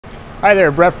Hi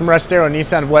there, Brett from Russ Darrow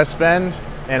Nissan of West Bend,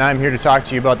 and I'm here to talk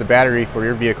to you about the battery for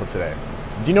your vehicle today.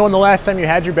 Do you know when the last time you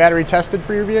had your battery tested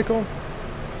for your vehicle?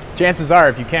 Chances are,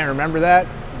 if you can't remember that,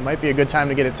 it might be a good time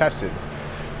to get it tested.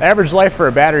 The average life for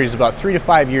a battery is about 3 to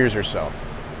 5 years or so.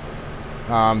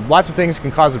 Lots of things can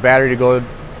cause a battery to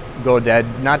go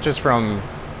dead, not just from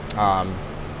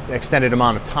extended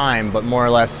amount of time, but more or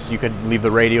less you could leave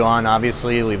the radio on,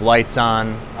 obviously, leave lights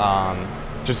on.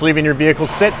 Just leaving your vehicle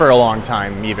sit for a long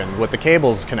time, even with the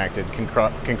cables connected,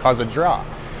 can cause a draw.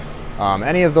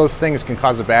 Any of those things can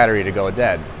cause a battery to go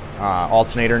dead.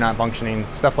 Alternator not functioning,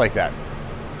 stuff like that.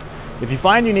 If you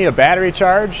find you need a battery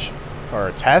charge or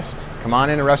a test, come on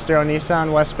in to Russ Darrow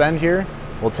Nissan West Bend here.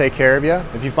 We'll take care of you.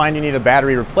 If you find you need a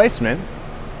battery replacement,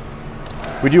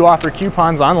 we do offer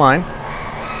coupons online.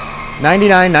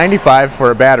 $99.95 for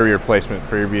a battery replacement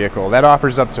for your vehicle. That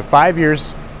offers up to 5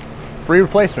 years free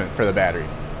replacement for the battery.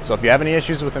 So if you have any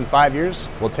issues within 5 years,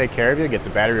 we'll take care of you, get the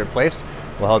battery replaced.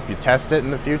 We'll help you test it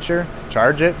in the future,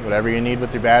 charge it, whatever you need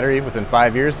with your battery within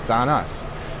 5 years, it's on us.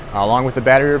 Along with the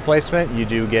battery replacement, you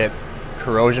do get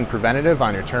corrosion preventative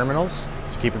on your terminals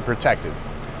to keep it protected.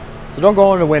 So don't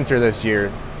go into winter this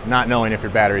year not knowing if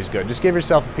your battery's good. Just give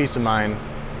yourself a peace of mind,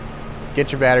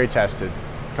 get your battery tested.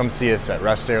 Come see us at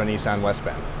Russ Darrow Nissan West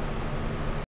Bend.